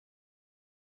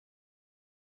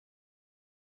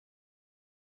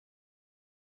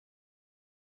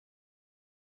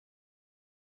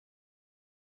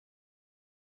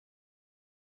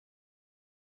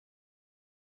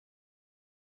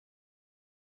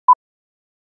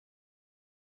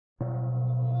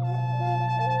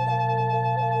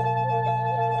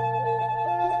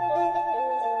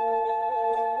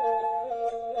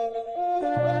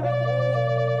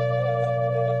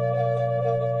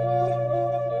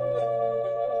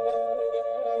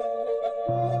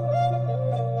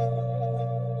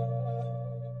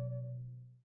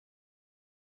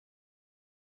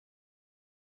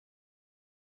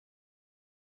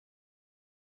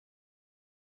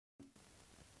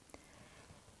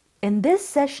In this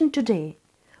session today,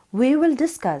 we will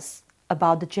discuss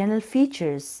about the general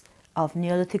features of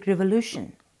Neolithic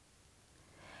Revolution.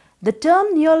 The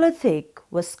term Neolithic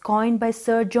was coined by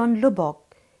Sir John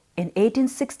Lubbock in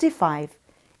 1865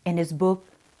 in his book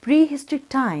Prehistoric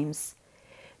Times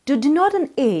to denote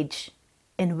an age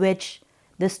in which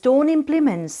the stone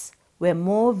implements were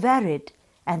more varied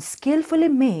and skillfully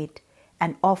made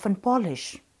and often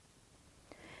polished.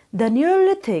 The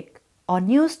Neolithic or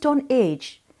New Stone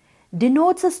Age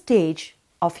denotes a stage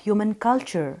of human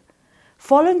culture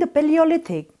following the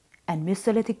Paleolithic and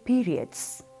Mesolithic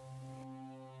periods.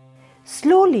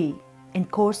 Slowly, in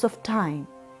course of time,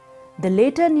 the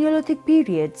later Neolithic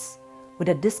periods, with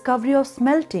the discovery of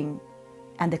smelting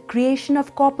and the creation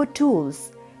of copper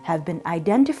tools, have been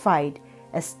identified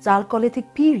as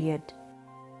Chalcolithic period.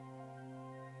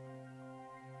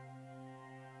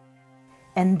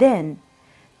 And then,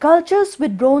 cultures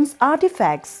with bronze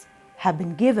artifacts have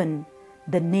been given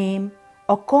the name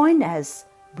or coined as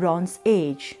Bronze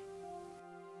Age.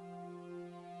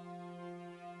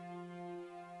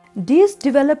 These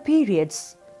developed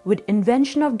periods with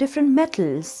invention of different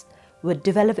metals, with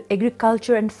developed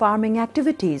agriculture and farming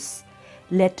activities,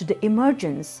 led to the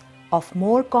emergence of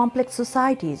more complex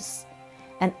societies,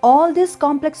 and all these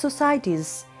complex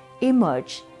societies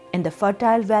emerge in the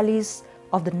fertile valleys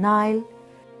of the Nile,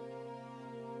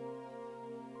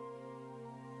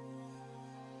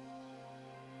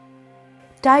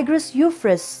 Tigris,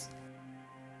 Euphrates,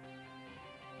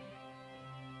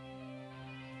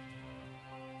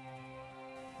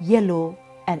 Yellow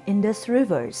and Indus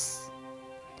rivers.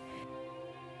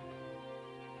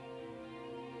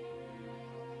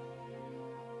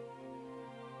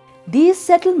 These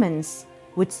settlements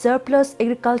with surplus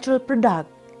agricultural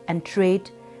product and trade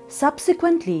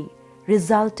subsequently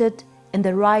resulted in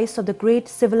the rise of the great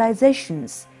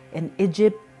civilizations in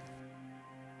Egypt,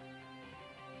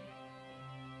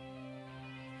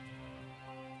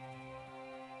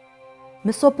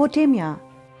 Mesopotamia,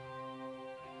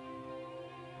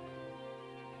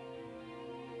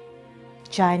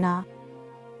 China,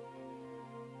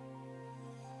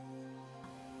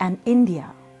 and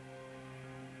India.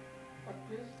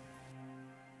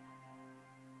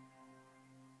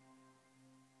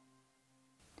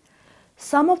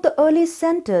 Some of the early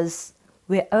centers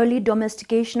where early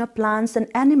domestication of plants and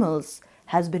animals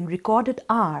has been recorded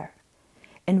are: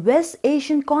 in West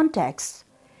Asian contexts,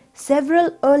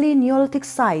 several early Neolithic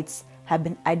sites have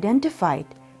been identified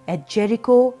at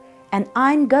Jericho and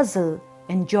Ain Ghazal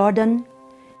in Jordan,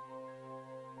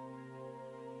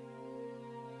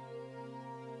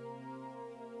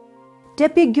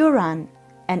 Tepe Guran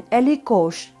and Eli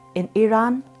Kosh in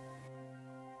Iran,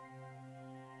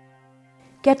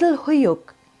 Kettle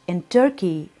Huyuk in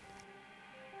Turkey,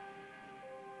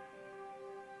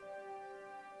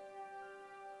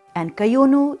 and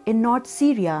Kayonu in North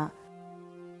Syria,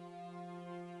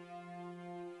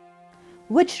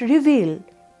 which reveal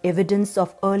evidence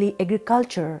of early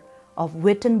agriculture of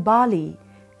wheat and barley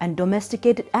and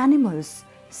domesticated animals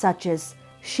such as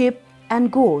sheep and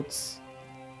goats.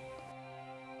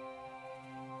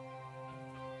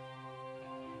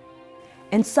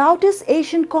 In Southeast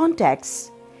Asian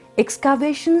contexts,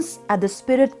 excavations at the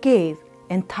Spirit Cave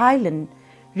in Thailand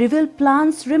reveal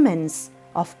plants remains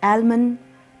of almond,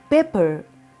 pepper,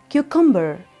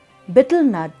 cucumber, betel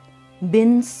nut,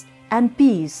 beans, and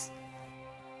peas.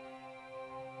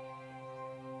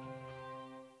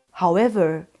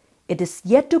 However, it is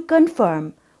yet to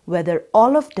confirm whether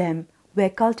all of them were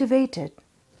cultivated.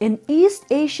 In East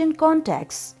Asian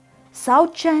contexts,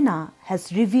 South China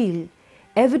has revealed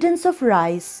evidence of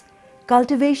rice,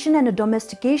 cultivation and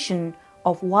domestication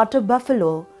of water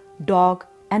buffalo, dog,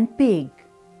 and pig.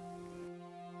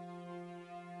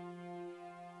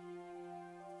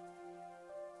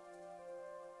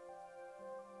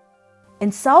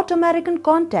 In South American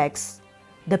contexts,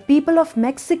 the people of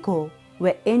Mexico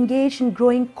were engaged in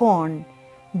growing corn,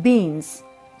 beans,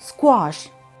 squash,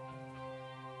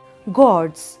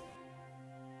 gourds,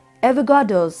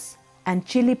 avocados, and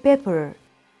chili pepper,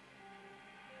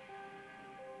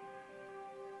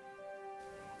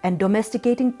 and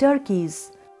domesticating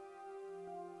turkeys,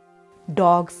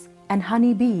 dogs, and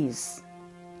honeybees.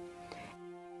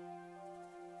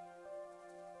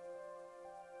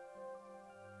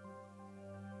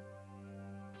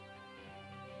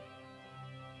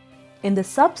 In the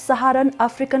sub-Saharan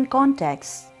African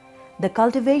context, the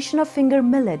cultivation of finger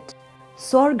millet,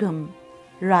 sorghum,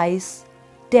 rice,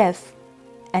 teff,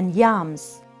 and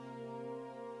yams,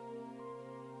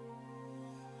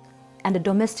 and the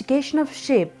domestication of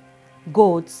sheep,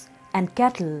 goats, and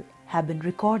cattle have been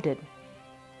recorded.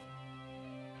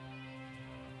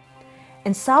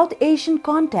 In South Asian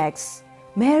contexts,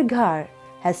 Mehergarh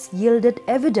has yielded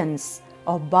evidence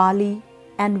of barley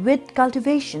and wheat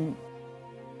cultivation,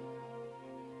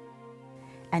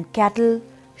 and cattle,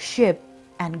 sheep,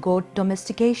 and goat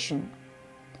domestication.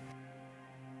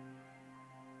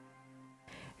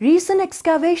 Recent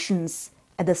excavations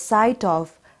at the site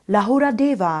of Lahura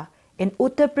Deva in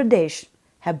Uttar Pradesh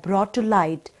have brought to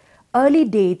light early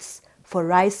dates for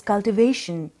rice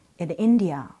cultivation in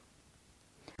India.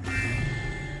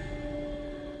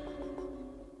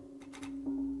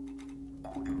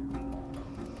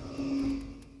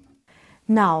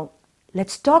 Now,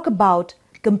 let's talk about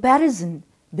comparison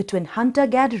between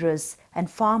hunter-gatherers and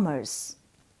farmers.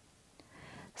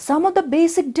 Some of the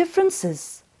basic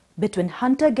differences between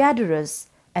hunter-gatherers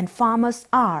and farmers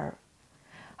are: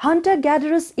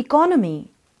 hunter-gatherers'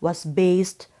 economy was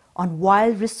based on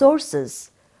wild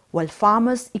resources, while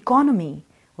farmers' economy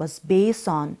was based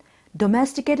on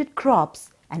domesticated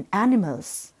crops and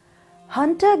animals.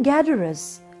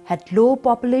 Hunter-gatherers had low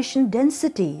population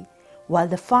density, while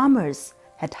the farmers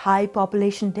had high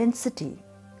population density.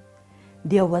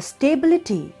 There was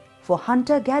stability for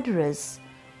hunter-gatherers,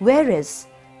 whereas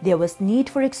there was need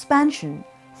for expansion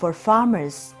for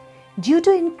farmers due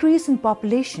to increase in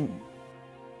population.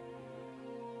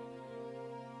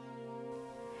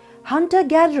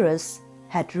 Hunter-gatherers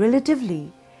had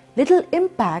relatively little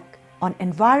impact on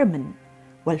environment,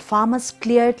 while farmers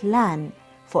cleared land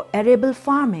for arable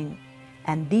farming,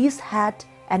 and these had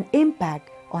an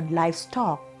impact on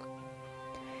livestock.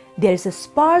 There is a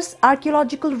sparse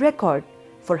archaeological record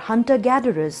for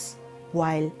hunter-gatherers,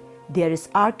 while there is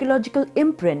archaeological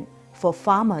imprint for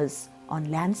farmers on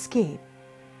landscape.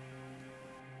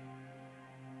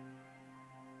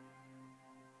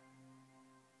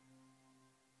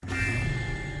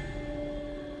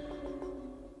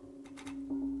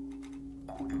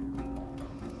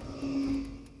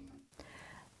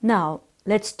 Now,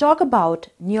 let's talk about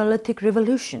Neolithic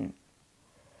Revolution.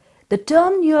 The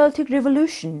term Neolithic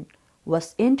Revolution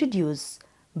was introduced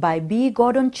by B.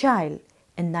 Gordon Childe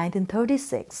in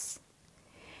 1936.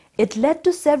 It led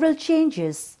to several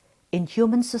changes in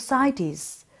human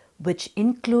societies, which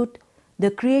include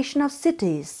the creation of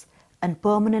cities and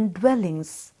permanent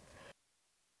dwellings,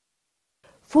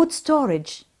 food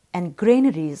storage and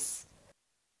granaries,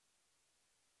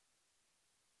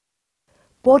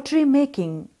 pottery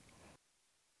making,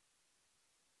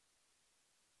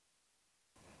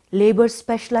 labor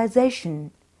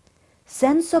specialization,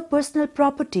 sense of personal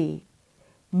property,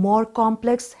 more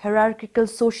complex hierarchical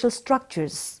social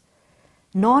structures,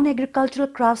 non-agricultural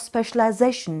craft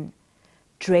specialization,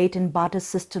 trade and barter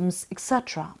systems,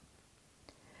 etc.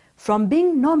 From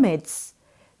being nomads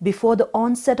before the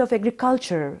onset of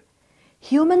agriculture,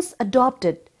 humans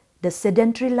adopted the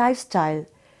sedentary lifestyle,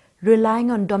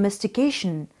 relying on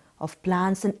domestication of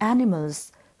plants and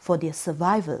animals for their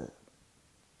survival.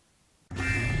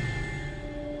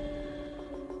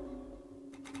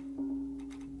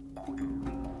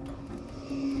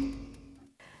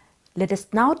 Let us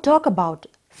now talk about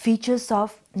features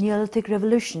of Neolithic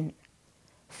Revolution.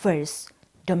 First,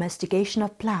 domestication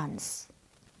of plants.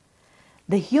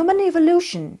 The human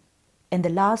evolution in the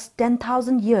last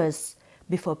 10,000 years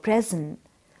before present,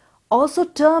 also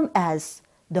termed as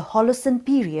the Holocene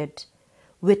period,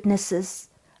 witnesses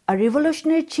a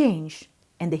revolutionary change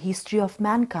in the history of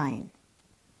mankind.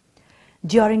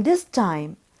 During this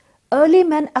time, early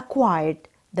men acquired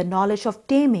the knowledge of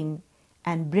taming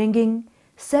and bringing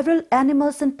several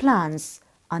animals and plants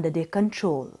under their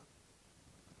control.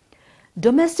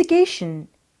 Domestication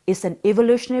is an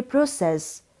evolutionary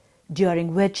process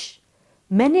during which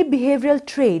many behavioral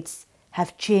traits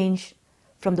have changed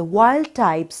from the wild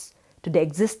types to the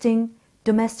existing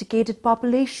domesticated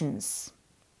populations.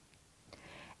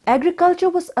 Agriculture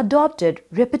was adopted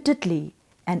repeatedly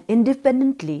and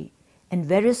independently in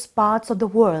various parts of the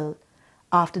world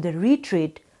after the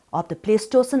retreat of the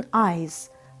Pleistocene ice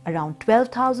around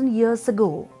 12,000 years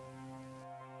ago.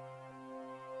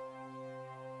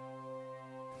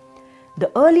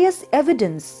 The earliest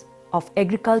evidence of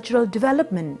agricultural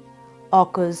development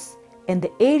occurs in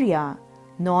the area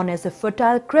known as the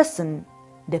Fertile Crescent,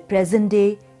 the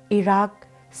present-day Iraq,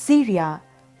 Syria,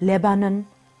 Lebanon,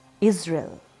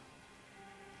 Israel.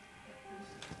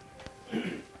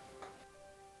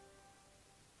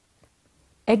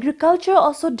 Agriculture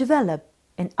also developed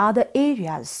in other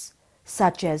areas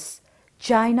such as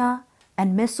China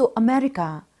and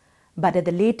Mesoamerica, but at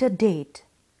a later date.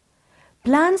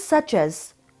 Plants such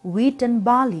as wheat and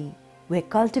barley were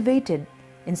cultivated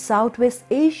in Southwest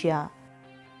Asia,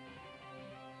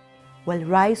 while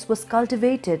rice was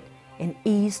cultivated in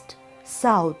East,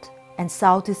 South, and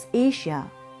Southeast Asia,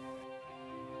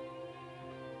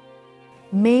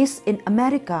 maize in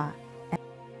America,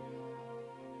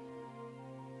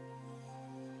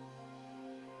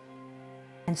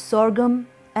 and sorghum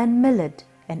and millet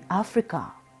in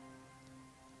Africa.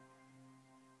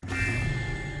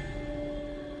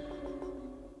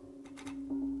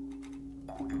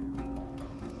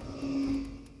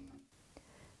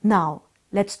 Now,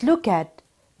 let's look at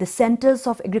the centers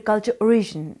of agriculture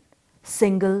origin,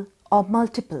 single or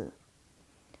multiple.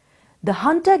 The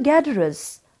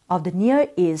hunter-gatherers of the Near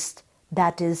East,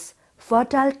 that is,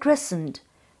 Fertile Crescent,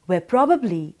 were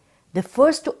probably the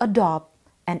first to adopt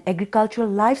an agricultural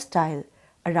lifestyle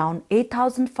around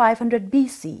 8500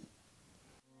 BC.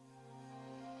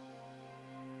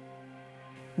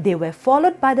 They were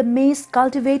followed by the maize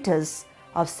cultivators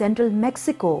of central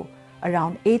Mexico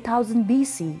around 8000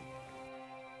 BC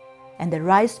and the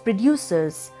rice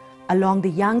producers along the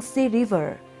Yangtze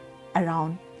River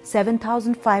around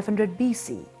 7500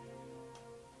 BC.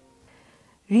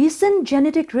 Recent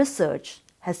genetic research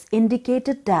has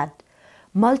indicated that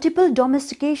multiple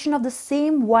domestication of the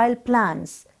same wild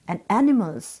plants and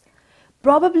animals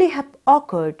probably have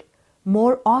occurred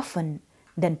more often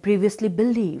than previously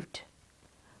believed.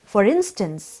 For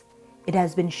instance, it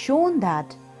has been shown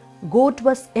that goat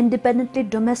was independently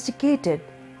domesticated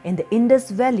in the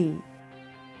Indus Valley,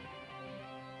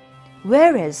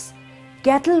 whereas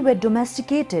cattle were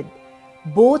domesticated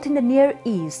both in the Near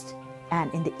East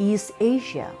and in the East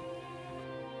Asia.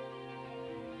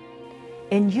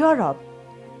 In Europe,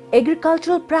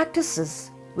 agricultural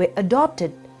practices were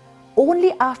adopted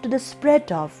only after the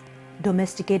spread of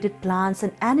domesticated plants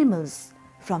and animals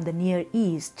from the Near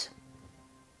East.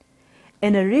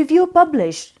 In a review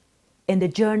published in the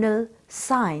journal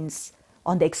Science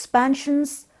on the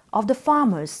expansions of the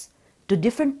farmers to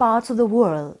different parts of the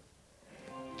world,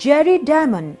 Jerry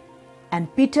Damon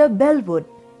and Peter Bellwood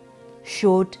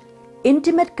showed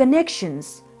intimate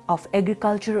connections of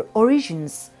agricultural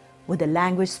origins with the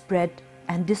language spread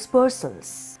and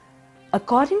dispersals.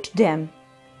 According to them,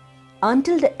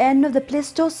 until the end of the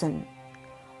Pleistocene,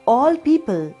 all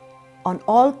people on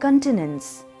all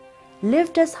continents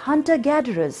lived as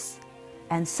hunter-gatherers,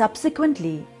 and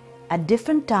subsequently at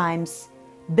different times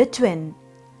between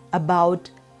about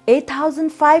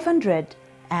 8500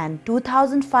 and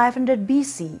 2500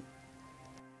 BC.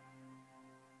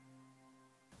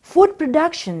 Food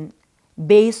production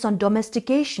based on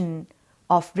domestication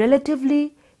of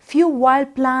relatively few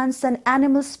wild plants and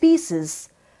animal species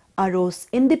arose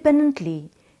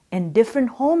independently in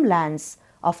different homelands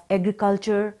of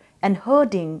agriculture and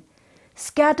herding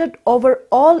scattered over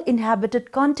all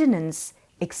inhabited continents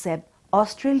except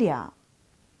Australia.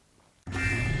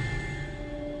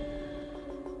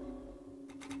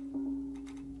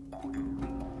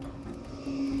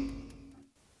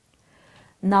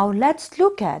 Now let's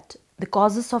look at the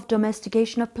causes of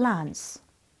domestication of plants.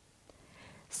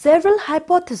 Several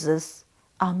hypotheses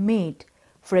are made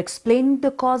for explaining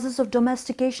the causes of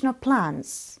domestication of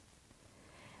plants.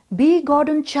 B.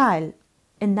 Gordon Childe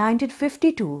in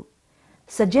 1952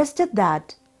 suggested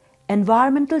that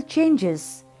environmental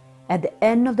changes at the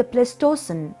end of the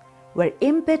Pleistocene were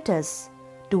impetus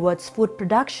towards food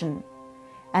production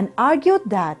and argued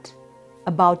that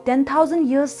about 10,000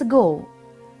 years ago,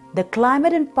 the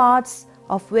climate in parts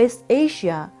of West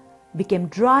Asia became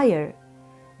drier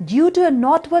due to a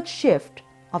northward shift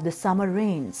of the summer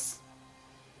rains.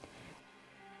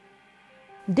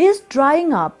 This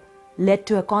drying up led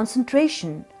to a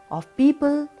concentration of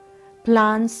people,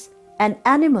 plants, and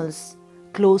animals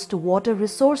close to water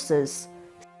resources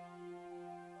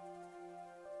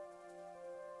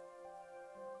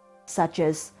such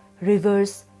as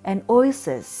rivers and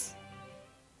oases.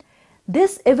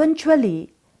 This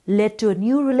eventually led to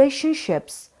new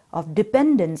relationships of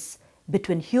dependence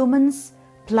between humans,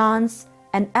 plants,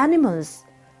 and animals,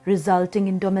 resulting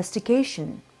in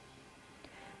domestication.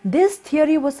 This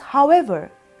theory was,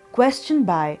 however, questioned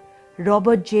by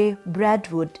Robert J.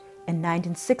 Bradwood in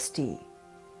 1960.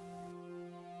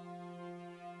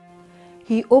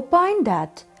 He opined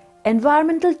that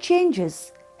environmental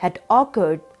changes had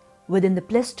occurred within the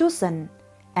Pleistocene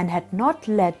and had not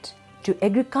led to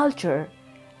agriculture,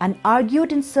 and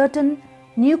argued in certain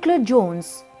nuclear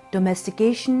zones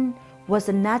domestication was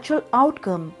a natural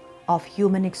outcome of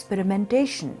human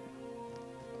experimentation.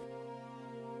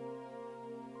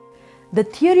 The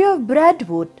theory of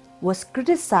Bradwood was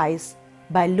criticized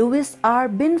by Louis R.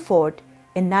 Binford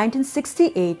in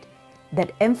 1968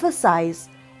 that emphasized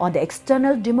on the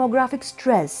external demographic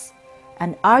stress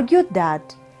and argued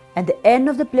that at the end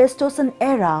of the Pleistocene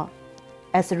era,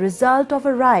 as a result of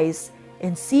a rise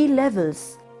in sea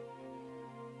levels,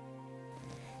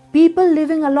 people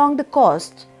living along the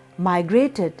coast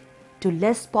migrated to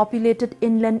less populated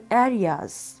inland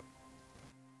areas.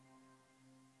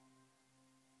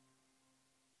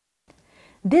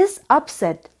 This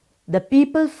upset the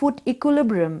people-food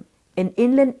equilibrium in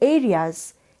inland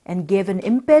areas and gave an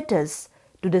impetus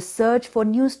to the search for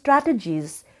new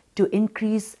strategies to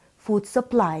increase food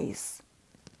supplies.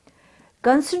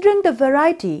 Considering the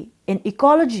variety in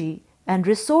ecology and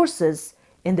resources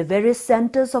in the various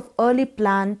centers of early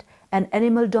plant and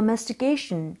animal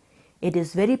domestication, it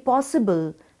is very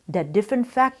possible that different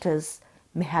factors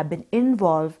may have been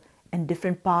involved in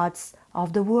different parts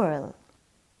of the world.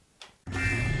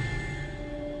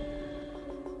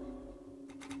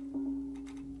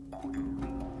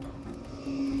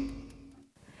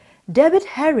 David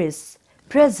Harris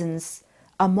presents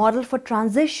a model for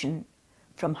transition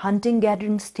from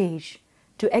hunting-gathering stage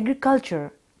to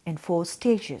agriculture in 4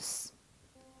 stages.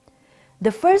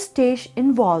 The first stage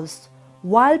involves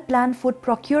wild plant food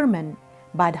procurement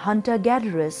by the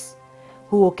hunter-gatherers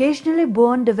who occasionally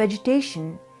burn the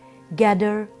vegetation,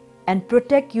 gather and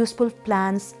protect useful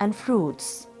plants and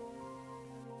fruits.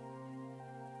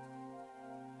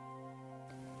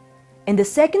 In the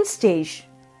second stage,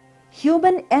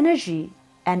 human energy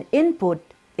and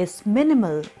input is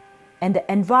minimal and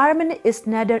the environment is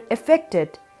neither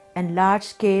affected in large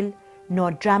scale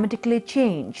nor dramatically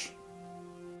changed.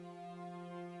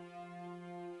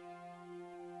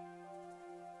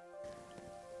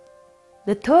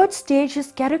 The third stage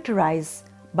is characterized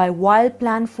by wild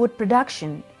plant food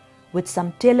production with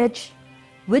some tillage,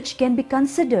 which can be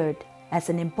considered as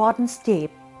an important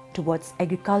step towards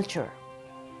agriculture.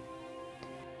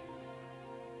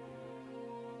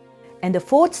 In the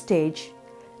fourth stage,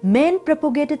 men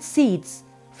propagated seeds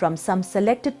from some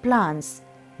selected plants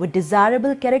with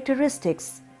desirable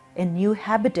characteristics in new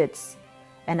habitats,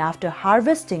 and after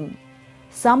harvesting,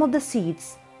 some of the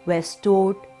seeds were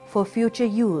stored for future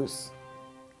use.